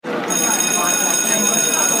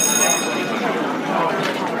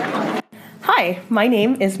Hi, my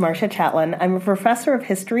name is Marcia Chatlin. I'm a professor of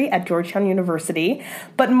history at Georgetown University,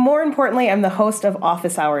 but more importantly, I'm the host of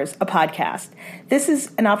Office Hours, a podcast. This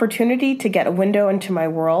is an opportunity to get a window into my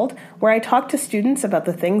world where I talk to students about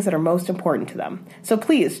the things that are most important to them. So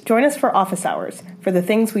please join us for Office Hours, for the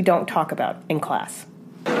things we don't talk about in class.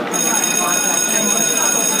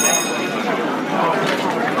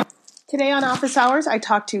 Today on Office Hours, I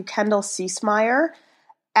talked to Kendall Ciesmeyer,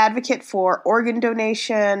 advocate for organ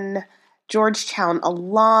donation, Georgetown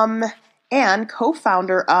alum, and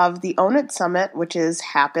co-founder of the Own It Summit, which is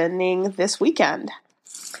happening this weekend.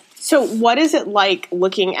 So what is it like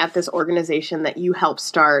looking at this organization that you helped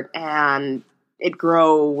start and it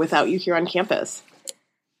grow without you here on campus?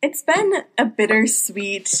 It's been a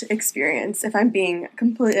bittersweet experience, if I'm being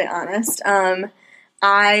completely honest.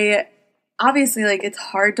 I obviously, it's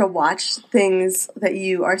hard to watch things that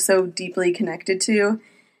you are so deeply connected to,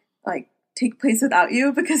 take place without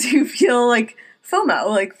you, because you feel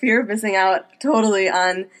FOMO, fear of missing out totally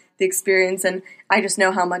on the experience. And I just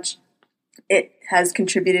know how much it has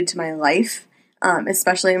contributed to my life,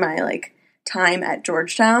 especially my time at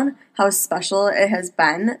Georgetown, how special it has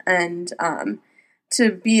been. And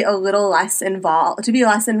to be a little less involved,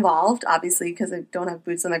 obviously, because I don't have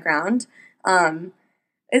boots on the ground,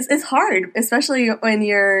 it's hard, especially when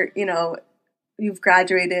you've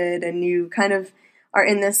graduated and you kind of are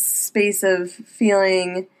in this space of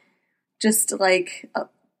feeling just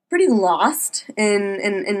pretty lost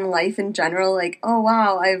in life in general. Oh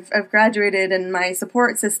wow, I've graduated and my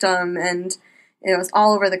support system, and it's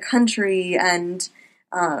all over the country, and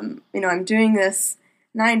I'm doing this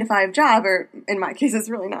 9-to-5 job, or in my case, it's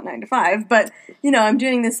really not 9 to 5, but I'm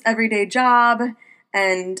doing this everyday job,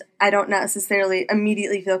 and I don't necessarily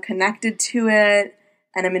immediately feel connected to it,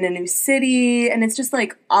 and I'm in a new city, and it's just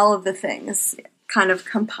all of the things kind of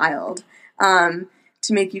compiled to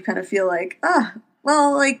make you kind of feel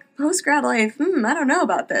post-grad life, I don't know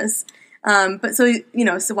about this. But so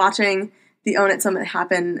watching the Own It Summit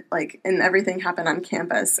happen, and everything happen on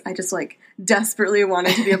campus, I just desperately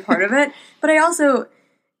wanted to be a part of it. But I also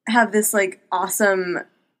have this awesome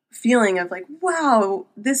feeling of wow,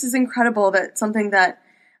 this is incredible that something that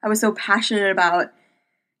I was so passionate about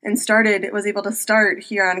and was able to start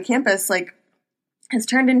here on campus, has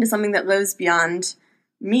turned into something that lives beyond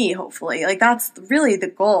me, hopefully. That's really the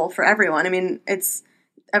goal for everyone. I mean, it's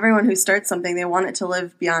everyone who starts something, they want it to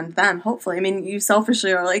live beyond them, hopefully. I mean, you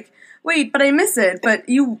selfishly are wait, but I miss it. But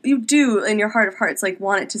you do, in your heart of hearts,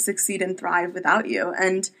 want it to succeed and thrive without you.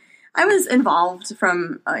 And I was involved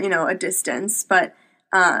from, a distance, but,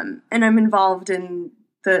 and I'm involved in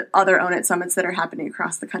the other Own It Summits that are happening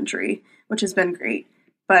across the country, which has been great.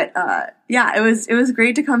 But it was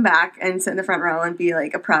great to come back and sit in the front row and be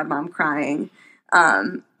a proud mom crying,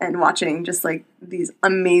 and watching just these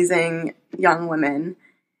amazing young women,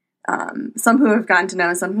 some who I've gotten to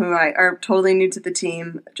know, some who are totally new to the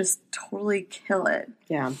team, just totally kill it.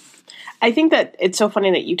 Yeah. I think that it's so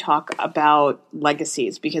funny that you talk about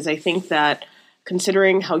legacies, because I think that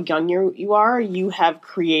considering how young you are, you have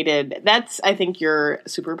created, that's, I think, your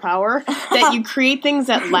superpower, that you create things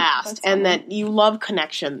that last and that you love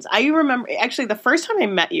connections. I remember, actually, the first time I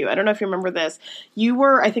met you, I don't know if you remember this, you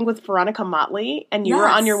were, I think, with Veronica Motley, and you were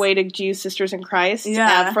on your way to GU Sisters in Christ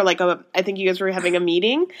for I think you guys were having a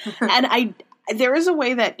meeting, and there is a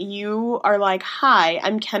way that you are hi,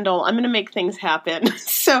 I'm Kendall, I'm going to make things happen.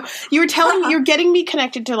 So you're getting me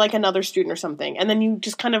connected to another student or something, and then you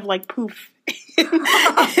just kind of poof,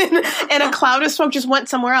 and a cloud of smoke just went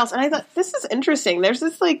somewhere else. And I thought, this is interesting. There's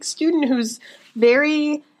this student who's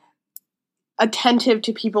very attentive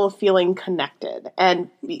to people feeling connected and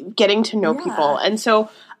getting to know people. And so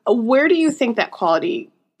where do you think that quality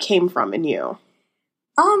came from in you?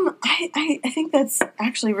 I think that's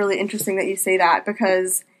actually really interesting that you say that,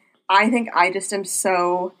 because I think I just am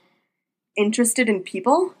so interested in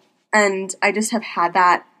people, and I just have had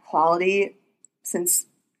that quality since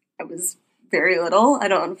I was very little.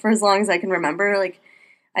 For as long as I can remember,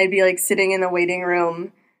 I'd be sitting in the waiting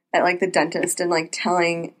room at the dentist and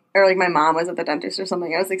telling, or my mom was at the dentist or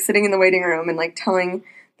something. I was sitting in the waiting room and telling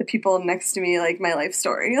the people next to me my life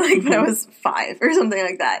story, when I was 5 or something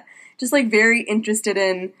like that. Just very interested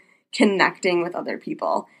in connecting with other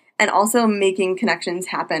people and also making connections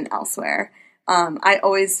happen elsewhere. I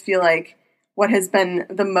always feel what has been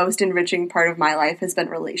the most enriching part of my life has been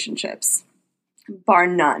relationships, bar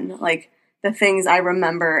none. The things I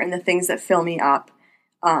remember and the things that fill me up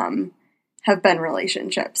have been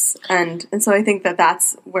relationships. And so I think that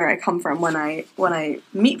that's where I come from when I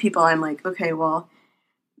meet people. I'm okay, well,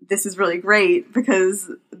 this is really great because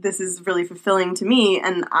this is really fulfilling to me.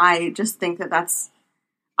 And I just think that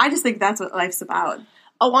I just think that's what life's about.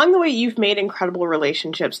 Along the way, you've made incredible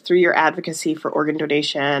relationships through your advocacy for organ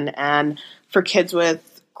donation and for kids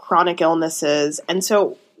with chronic illnesses. And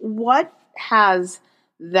so what has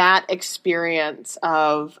that experience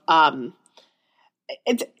of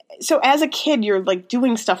so as a kid, you're like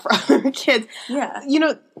doing stuff for other kids. Yeah. You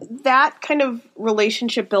know, that kind of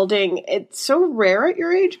relationship building, it's so rare at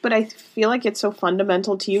your age, but I feel like it's so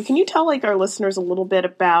fundamental to you. Can you tell like our listeners a little bit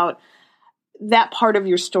about that part of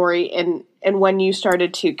your story and when you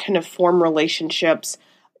started to kind of form relationships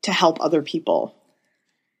to help other people?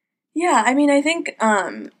 Yeah, I mean, I think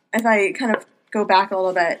if I kind of go back a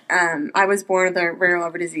little bit, I was born with a rare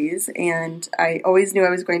liver disease, and I always knew I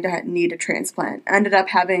was going to need a transplant. I ended up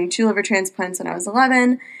having 2 liver transplants when I was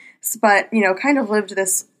 11, but, kind of lived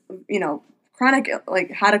this, chronic,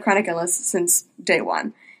 like had a chronic illness since day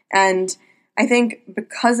one. And I think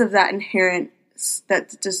because of that inherent,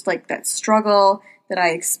 that just like that struggle that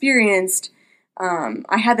I experienced,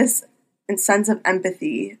 I had this sense of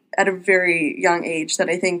empathy at a very young age that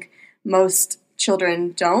I think most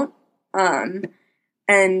children don't.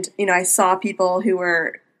 And, I saw people who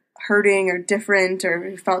were hurting or different or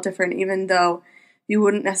who felt different, even though you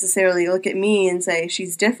wouldn't necessarily look at me and say,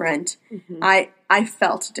 she's different. Mm-hmm. I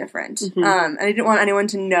felt different. Mm-hmm. And I didn't want anyone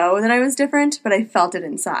to know that I was different, but I felt it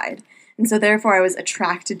inside. And so therefore I was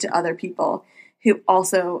attracted to other people who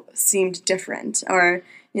also seemed different. Or,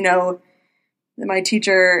 my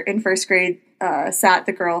teacher in first grade sat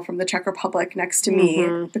the girl from the Czech Republic next to me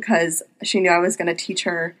mm-hmm. because she knew I was going to teach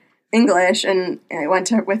her English, and I went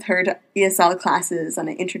with her to ESL classes, and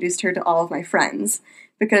I introduced her to all of my friends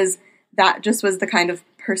because that just was the kind of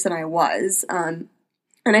person I was. And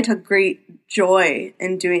I took great joy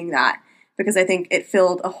in doing that because I think it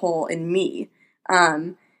filled a hole in me.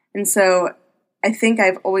 And so I think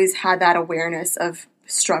I've always had that awareness of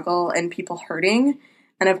struggle and people hurting,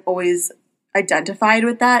 and I've always identified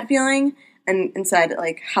with that feeling and said,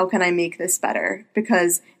 like, how can I make this better?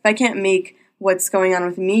 Because if I can't make what's going on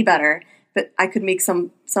with me better, but I could make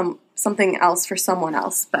something else for someone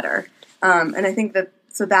else better. And I think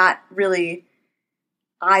that really,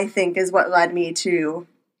 I think, is what led me to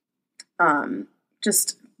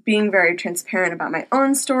just being very transparent about my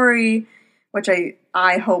own story, which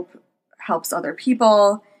I hope helps other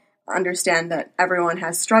people understand that everyone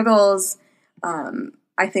has struggles.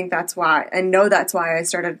 I think that's why I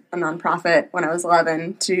started a nonprofit when I was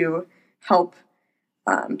 11 to help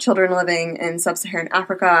children living in sub-Saharan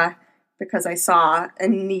Africa, because I saw a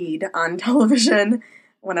need on television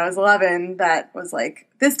when I was 11 that was like,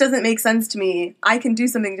 this doesn't make sense to me. I can do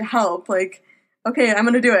something to help. Like, okay, I'm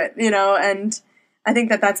going to do it, and I think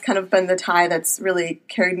that that's kind of been the tie that's really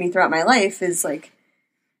carried me throughout my life is like,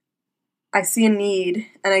 I see a need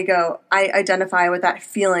and I identify with that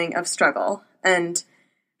feeling of struggle, and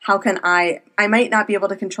how can I might not be able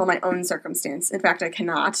to control my own circumstance. In fact, I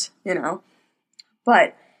cannot,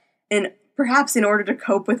 but perhaps in order to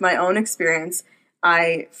cope with my own experience,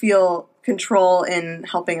 I feel control in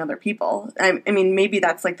helping other people. I mean, maybe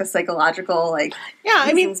that's like the psychological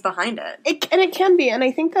reasons behind it. It can be. And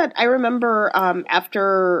I think that I remember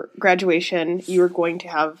after graduation, you were going to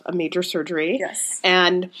have a major surgery. Yes.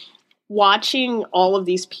 And watching all of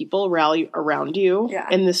these people rally around you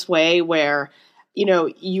in this way where,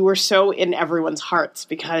 you were so in everyone's hearts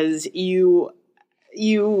because you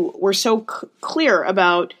were so clear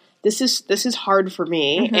about this is hard for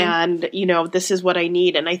me mm-hmm. and, this is what I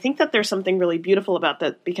need. And I think that there's something really beautiful about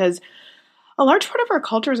that because a large part of our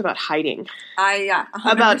culture is about hiding. 100%.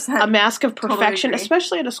 About a mask of perfection, totally,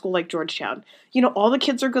 especially at a school like Georgetown. All the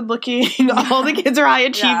kids are good looking. All the kids are high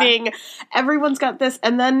achieving. Yeah. Everyone's got this.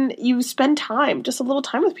 And then you spend just a little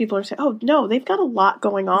time with people and say, oh, no, they've got a lot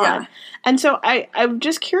going on. Yeah. And so I'm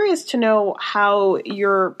just curious to know how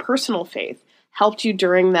your personal faith helped you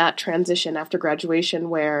during that transition after graduation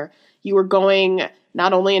where you were going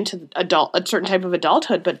not only into a certain type of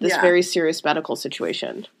adulthood, but this very serious medical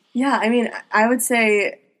situation. Yeah, I mean, I would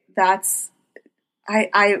say that's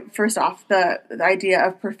I first off, the idea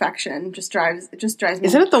of perfection just drives me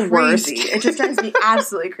Isn't it the crazy. Worst? It just drives me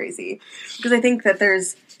absolutely crazy because I think that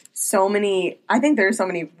there's so many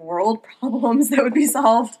world problems that would be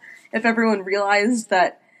solved if everyone realized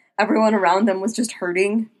that everyone around them was just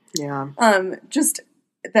hurting. Yeah. Just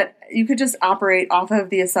that you could just operate off of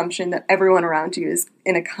the assumption that everyone around you is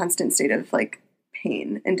in a constant state of like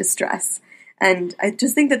pain and distress. And I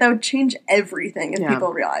just think that would change everything if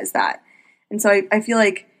people realize that. And so I feel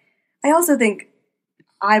like, I also think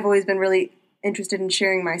I've always been really interested in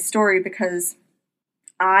sharing my story because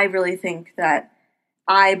I really think that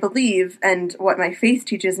I believe, and what my faith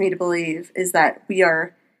teaches me to believe, is that we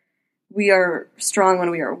are we are strong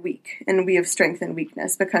when we are weak, and we have strength in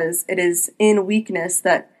weakness, because it is in weakness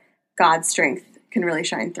that God's strength can really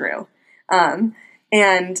shine through.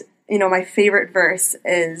 And, my favorite verse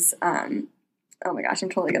is, oh my gosh, I'm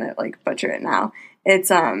totally going to butcher it now. It's,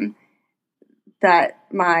 that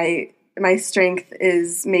my strength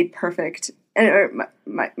is made perfect, or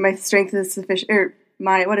my strength is sufficient, or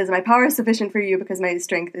my power is sufficient for you, because my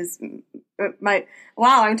strength is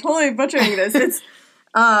wow, I'm totally butchering this. It's,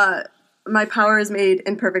 my power is made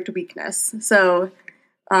in perfect weakness. So,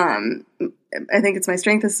 I think it's my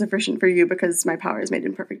strength is sufficient for you, because my power is made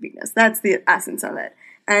in perfect weakness. That's the essence of it.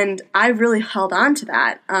 And I've really held on to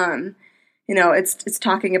that. It's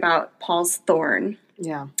talking about Paul's thorn.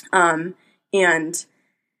 Yeah. And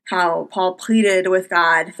how Paul pleaded with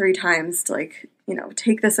God 3 times to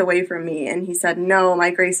take this away from me. And he said, no,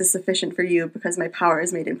 my grace is sufficient for you, because my power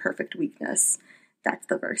is made in perfect weakness. That's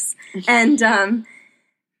the verse.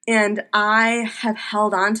 And I have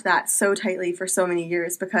held on to that so tightly for so many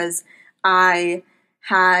years, because I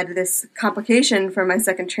had this complication from my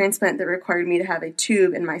second transplant that required me to have a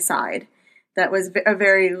tube in my side. That was a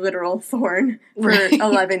very literal thorn for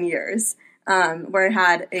 11 years. Where I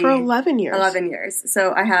had for 11 years. 11 years.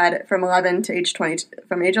 So I had from 11 to age 20,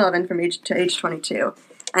 from age 11 to age 22.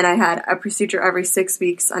 And I had a procedure every 6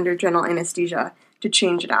 weeks under general anesthesia to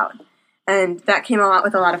change it out. And that came out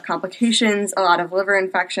with a lot of complications, a lot of liver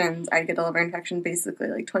infections. I get a liver infection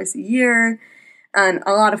basically twice a year, and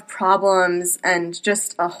a lot of problems, and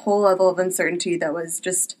just a whole level of uncertainty that was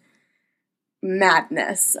just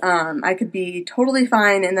madness. I could be totally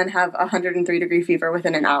fine and then have 103-degree fever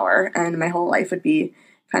within an hour, and my whole life would be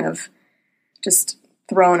kind of just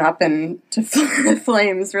thrown up into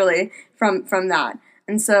flames, really, from that.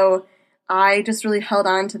 And so I just really held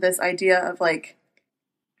on to this idea of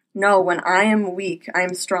no, when I am weak, I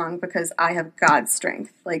am strong, because I have God's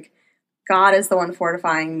strength. God is the one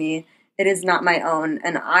fortifying me. It is not my own.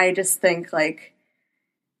 And I just think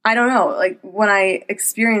I don't know, when I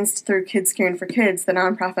experienced through Kids Caring for Kids, the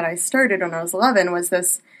nonprofit I started when I was 11, was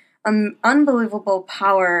this unbelievable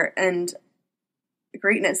power and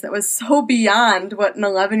greatness that was so beyond what an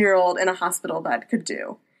 11-year-old in a hospital bed could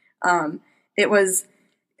do. It was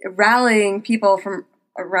rallying people from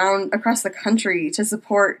across the country to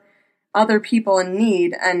support other people in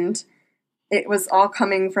need, and it was all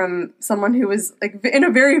coming from someone who was in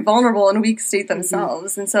a very vulnerable and weak state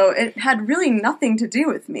themselves. Mm-hmm. And so it had really nothing to do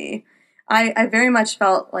with me. I very much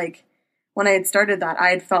felt when I had started that, I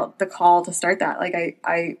had felt the call to start that.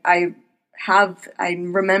 I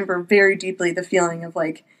remember very deeply the feeling of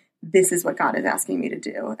this is what God is asking me to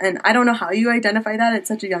do. And I don't know how you identify that at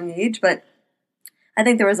such a young age, but I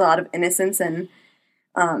think there was a lot of innocence, and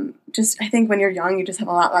I think when you're young, you just have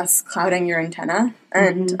a lot less clouding your antenna.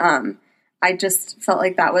 And, I just felt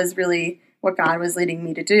that was really what God was leading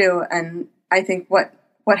me to do. And I think what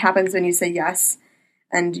happens when you say yes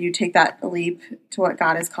and you take that leap to what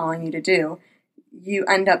God is calling you to do, you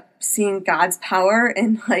end up seeing God's power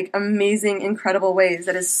in amazing, incredible ways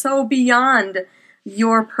that is so beyond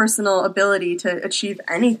your personal ability to achieve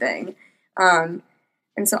anything. And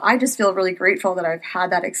so I just feel really grateful that I've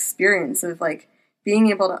had that experience of being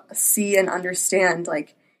able to see and understand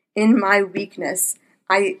in my weakness,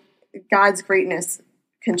 God's greatness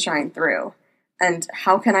can shine through. And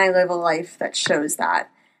how can I live a life that shows that?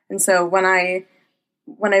 And so when I've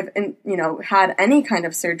had any kind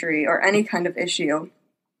of surgery or any kind of issue,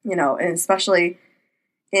 and especially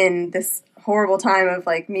in this horrible time of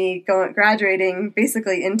me graduating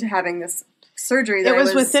basically into having this surgery, that it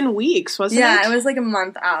was within weeks, wasn't it? Yeah, it was a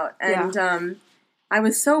month out, and I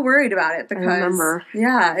was so worried about it because I remember.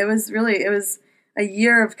 Yeah, it was a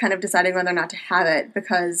year of kind of deciding whether or not to have it,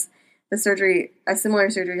 because a similar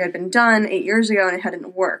surgery had been done 8 years ago and it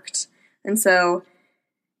hadn't worked. And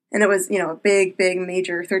it was, a big,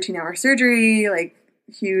 major 13-hour surgery,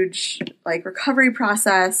 huge, recovery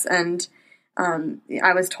process. And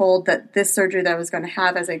I was told that this surgery that I was going to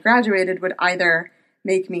have as I graduated would either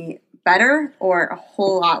make me better or a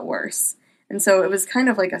whole lot worse. And so it was kind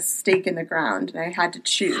of like a stake in the ground, and I had to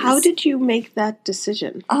choose. How did you make that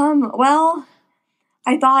decision? Well,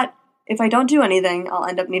 I thought, if I don't do anything, I'll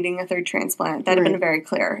end up needing a third transplant. That had been very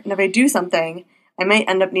clear. And if I do something, I might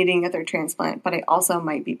end up needing a third transplant, but I also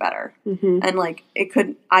might be better. Mm-hmm. And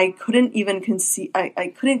I couldn't even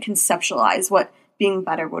I couldn't conceptualize what being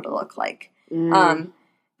better would look like.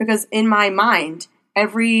 Because in my mind,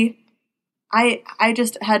 I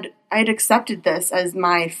had accepted this as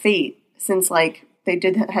my fate, since they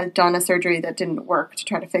had done a surgery that didn't work to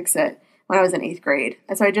try to fix it when I was in 8th grade.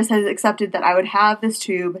 And so I just had accepted that I would have this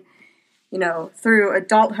tube, through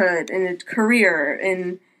adulthood and a career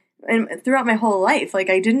and and throughout my whole life. Like,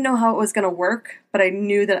 I didn't know how it was going to work, but I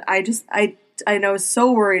knew that I was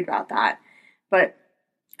so worried about that. But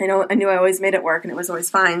I knew I always made it work, and it was always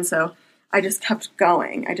fine. So I just kept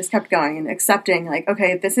going. I just kept going and accepting, like,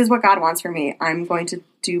 okay, if this is what God wants for me, I'm going to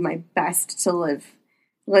do my best to live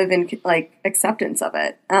in, like, acceptance of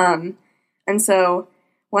it. And so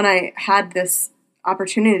when I had this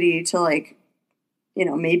opportunity to, like, you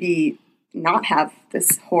know, maybe not have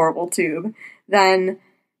this horrible tube, then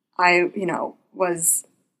I, you know,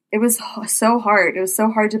 it was so hard. It was so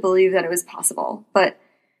hard to believe that it was possible. But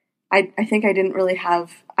I think I didn't really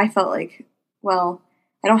I felt like, well,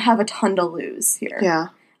 I don't have a ton to lose here. Yeah.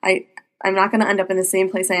 I'm not going to end up in the same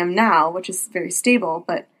place I am now, which is very stable,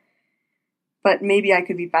 but maybe I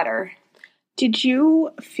could be better. Did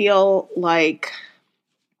you feel like,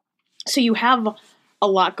 so you have a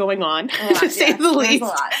lot going on, to say the least.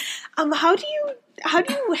 A lot. How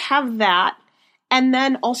do you have that and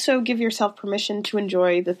then also give yourself permission to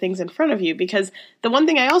enjoy the things in front of you? Because the one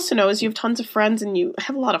thing I also know is you have tons of friends and you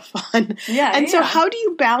have a lot of fun. Yeah. And so how do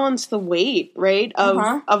you balance the weight, right,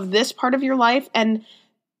 of this part of your life and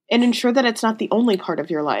ensure that it's not the only part of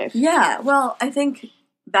your life? Yeah. Well, I think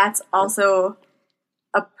that's also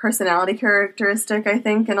a personality characteristic, I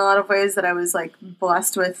think, in a lot of ways, that I was, like,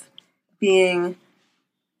 blessed with being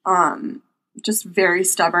just very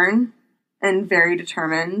stubborn and very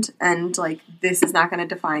determined, and, like, this is not going to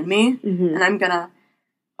define me, and I'm going to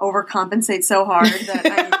overcompensate so hard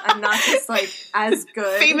that I'm not just, like, as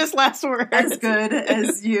good. Famous last word. As good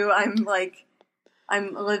as you.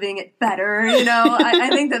 I'm living it better, you know? I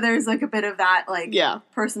think that there's, like, a bit of that, like,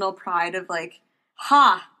 personal pride of, like,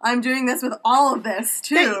 I'm doing this with all of this,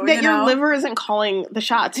 too. That your liver isn't calling the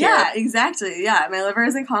shots here. Yeah, exactly. Yeah, my liver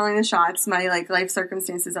isn't calling the shots. My, like, life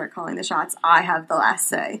circumstances aren't calling the shots. I have the last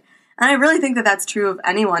say. And I really think that that's true of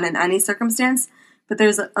anyone in any circumstance. But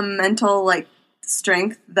there's a mental, like,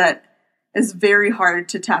 strength that is very hard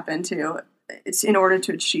to tap into in order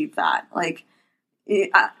to achieve that. Like,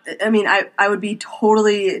 I mean, I would be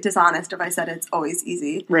totally dishonest if I said it's always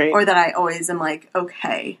easy. Right. Or that I always am, like,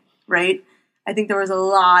 okay, right? I think there was a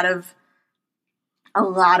lot of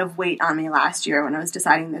weight on me last year when I was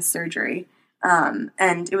deciding this surgery.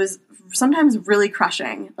 And it was sometimes really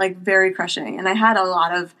crushing, like, very crushing. And I had a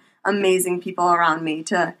lot of amazing people around me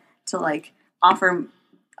to like, offer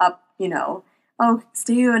up, you know, oh,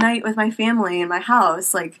 stay a night with my family in my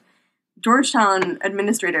house. Like, Georgetown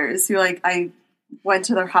administrators who, like, I went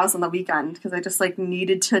to their house on the weekend because I just, like,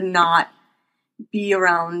 needed to not be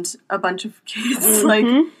around a bunch of kids, like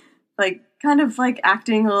kind of, like,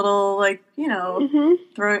 acting a little, like, you know,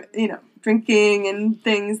 drinking and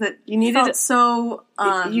things that you needed. Felt so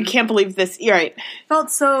you can't believe this. You're right. Felt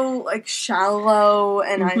so, like, shallow,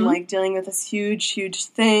 and I'm, like, dealing with this huge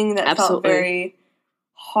thing that felt very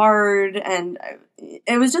hard, and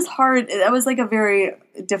it was just hard. That was, like, a very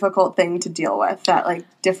difficult thing to deal with. That, like,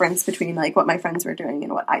 difference between, like, what my friends were doing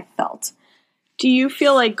and what I felt. Do you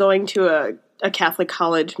feel like going to a Catholic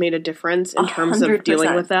college made a difference in terms 100%. Of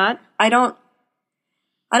dealing with that? I don't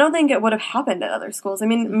think it would have happened at other schools. I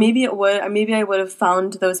mean, maybe it would. Maybe I would have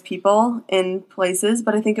found those people in places,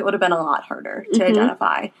 but I think it would have been a lot harder to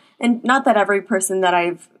identify. And not that every person that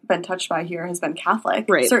I've been touched by here has been Catholic.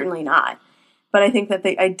 Right. Certainly not. But I think that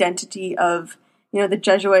the identity of, you know, the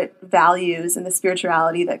Jesuit values and the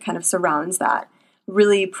spirituality that kind of surrounds that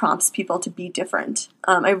really prompts people to be different.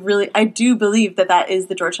 I do believe that is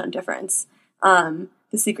the Georgetown difference. The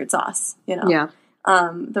secret sauce, you know? Yeah.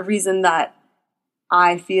 The reason that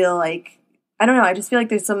I feel like, I don't know, I just feel like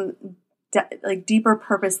there's some deeper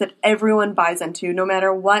purpose that everyone buys into, no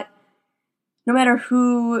matter what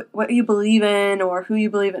you believe in or who you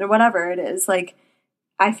believe in or whatever it is. Like,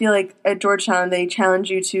 I feel like at Georgetown, they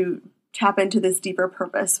challenge you to tap into this deeper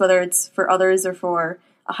purpose, whether it's for others or for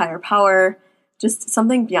a higher power, just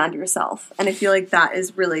something beyond yourself. And I feel like that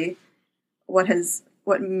is really what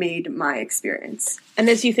made my experience. And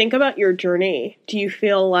as you think about your journey, do you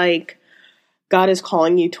feel like God is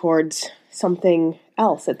calling you towards something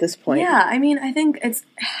else at this point? Yeah, I mean, I think it's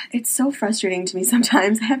so frustrating to me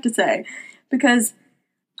sometimes, I have to say, because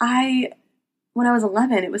when I was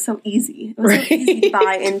 11, it was so easy. It was so easy to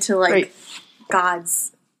buy into, like,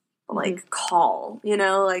 God's, like, call, you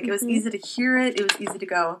know? Like, it was easy to hear it. It was easy to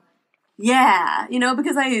go, yeah, you know,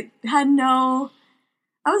 because I was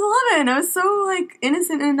 11. I was so, like,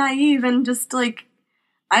 innocent and naive and just, like,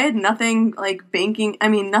 I had nothing, like, nothing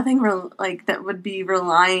that would be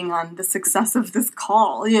relying on the success of this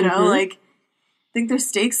call, you know? Like, I think their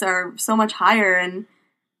stakes are so much higher, and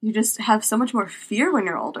you just have so much more fear when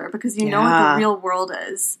you're older because you know what the real world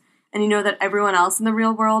is. and you know that everyone else in the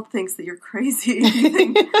real world thinks that you're crazy.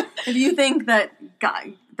 If you think that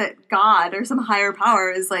God or some higher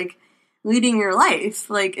power is like leading your life,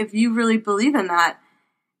 like if you really believe in that,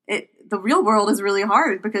 the real world is really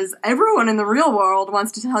hard because everyone in the real world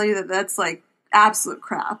wants to tell you that that's like absolute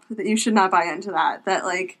crap, that you should not buy into that,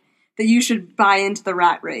 that you should buy into the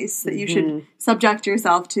rat race, that you should subject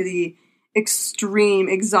yourself to the extreme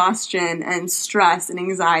exhaustion and stress and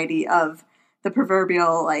anxiety of the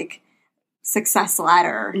proverbial like success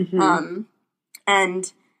ladder.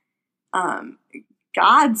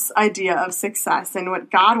 God's idea of success and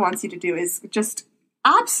what God wants you to do is just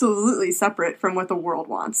absolutely separate from what the world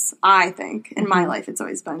wants, I think. In my life, it's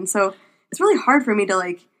always been. So it's really hard for me to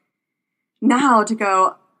like now to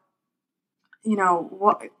go, you know,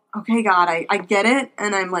 what? Okay, God, I get it.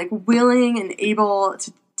 And I'm like willing and able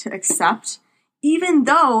to accept, even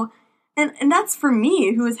though, and that's for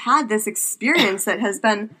me who has had this experience that has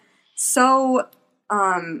been so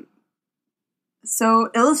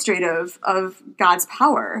illustrative of God's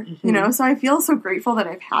power, you know? So I feel so grateful that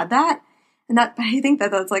I've had that. And that I think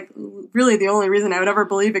that that's like really the only reason I would ever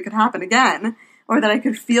believe it could happen again, or that I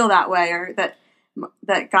could feel that way, or that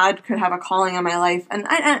God could have a calling on my life. And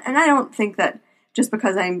I don't think that just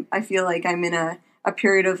because I feel like I'm in a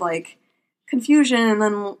period of like confusion and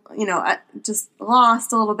then, you know, just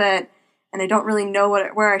lost a little bit and I don't really know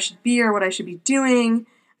where I should be or what I should be doing.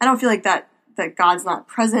 I don't feel like that God's not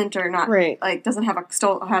present or not, like doesn't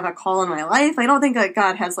still have a call in my life. I don't think that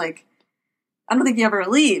God has like, I don't think he ever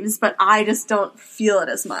leaves, but I just don't feel it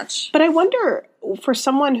as much. But I wonder, for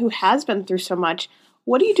someone who has been through so much,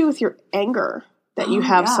 what do you do with your anger that you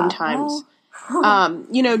have sometimes?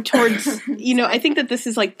 You know, towards, you know, I think that this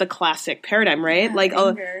is like the classic paradigm, right? Yeah, like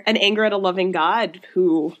an anger at a loving God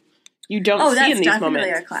who you don't see in these moments. Oh, that's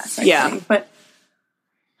definitely a classic thing. But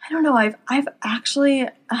I don't know. I've actually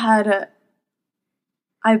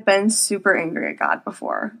I've been super angry at God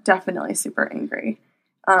before. Definitely super angry.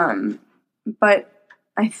 But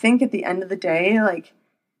I think at the end of the day, like,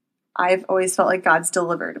 I've always felt like God's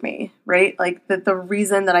delivered me, right? Like, the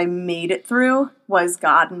reason that I made it through was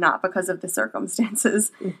God, not because of the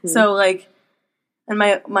circumstances. So, like, and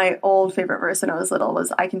my old favorite verse when I was little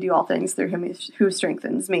was, I can do all things through him who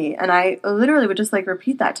strengthens me. And I literally would just, like,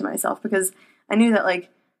 repeat that to myself because I knew that, like,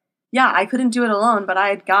 yeah, I couldn't do it alone, but I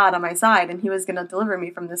had God on my side, and he was going to deliver me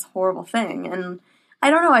from this horrible thing. And I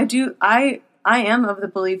don't know, I am of the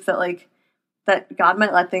belief that, like, that God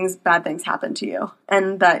might let bad things happen to you,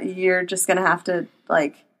 and that you're just going to have to,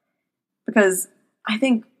 like, because I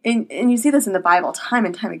think, and you see this in the Bible time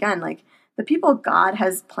and time again, like, the people God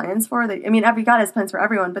has plans for, every God has plans for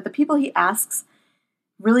everyone, but the people he asks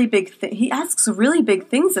really big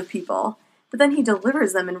things of people, but then he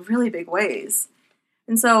delivers them in really big ways.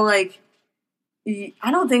 And so, like,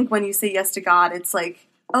 I don't think when you say yes to God, it's like,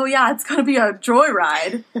 oh yeah, it's going to be a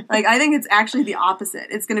joyride. Like, I think it's actually the opposite.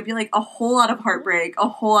 It's going to be like a whole lot of heartbreak, a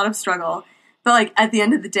whole lot of struggle. But like at the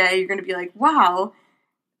end of the day, you're going to be like, wow,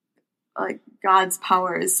 like God's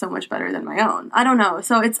power is so much better than my own. I don't know.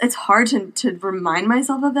 So it's hard to remind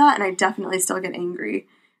myself of that. And I definitely still get angry.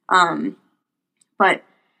 But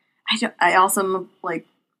I also like,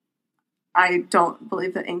 I don't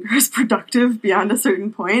believe that anger is productive beyond a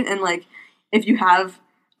certain point. And like, if you have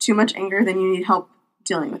too much anger, then you need help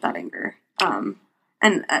dealing with that anger.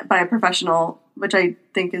 And by a professional, which I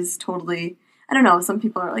think is totally, I don't know, some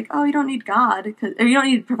people are like, oh, you don't need God, or you don't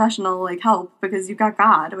need professional like help because you've got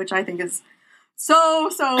God, which I think is so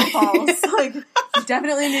false. Like, you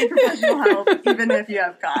definitely need professional help even if you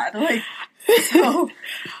have God. Like, so.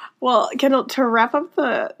 Well, Kendall, to wrap up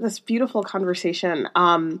this beautiful conversation,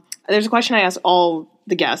 there's a question I ask all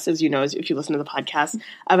the guests, as you know, if you listen to the podcast,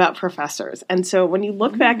 about professors. And so when you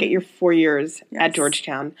look back at your 4 years at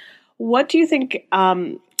Georgetown, what do you think,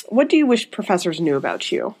 what do you wish professors knew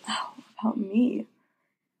about you? Oh, about me?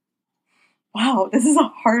 Wow, this is a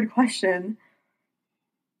hard question.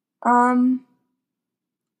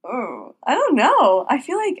 I don't know. I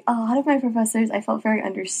feel like a lot of my professors I felt very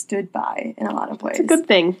understood by in a lot of ways. It's a good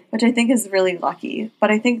thing. Which I think is really lucky.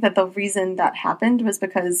 But I think that the reason that happened was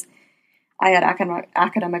because I had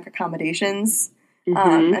academic accommodations,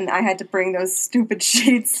 and I had to bring those stupid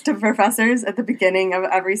sheets to professors at the beginning of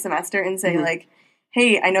every semester and say, like,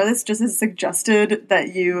 hey, I know this just is suggested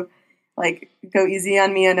that you, like, go easy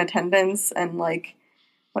on me in attendance and, like,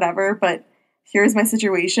 whatever, but here's my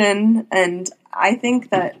situation. And I think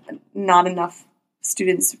that not enough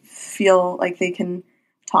students feel like they can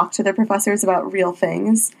talk to their professors about real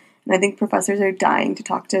things. And I think professors are dying to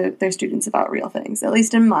talk to their students about real things, at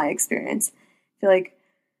least in my experience. I feel like,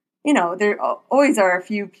 you know, there always are a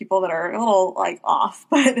few people that are a little, like, off,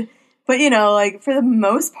 but But, like, for the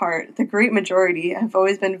most part, the great majority have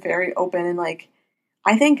always been very open and, like,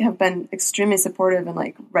 I think have been extremely supportive and,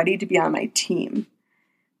 like, ready to be on my team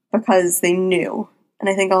because they knew. And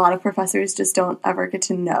I think a lot of professors just don't ever get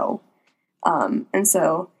to know. And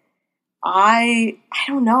so I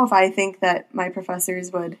don't know if I think that my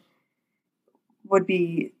professors would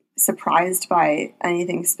be surprised by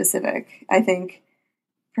anything specific. I think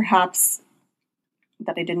perhaps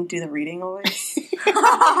that I didn't do the reading always.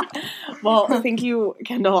 Well, thank you,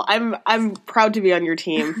 Kendall. I'm proud to be on your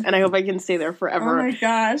team, and I hope I can stay there forever. Oh my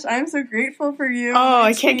gosh, I'm so grateful for you. Oh,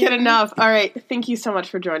 I can't get enough. All right, thank you so much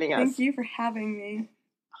for joining us. Thank you for having me.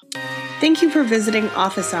 Thank you for visiting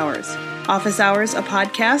Office Hours. Office Hours, a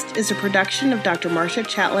podcast, is a production of Dr. Marcia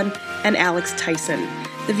Chatelain and Alex Tyson.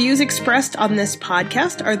 The views expressed on this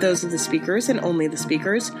podcast are those of the speakers and only the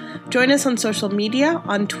speakers. Join us on social media,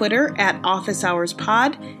 on Twitter @Office Hours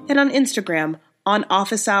Pod, and on Instagram on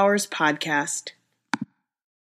Office Hours Podcast.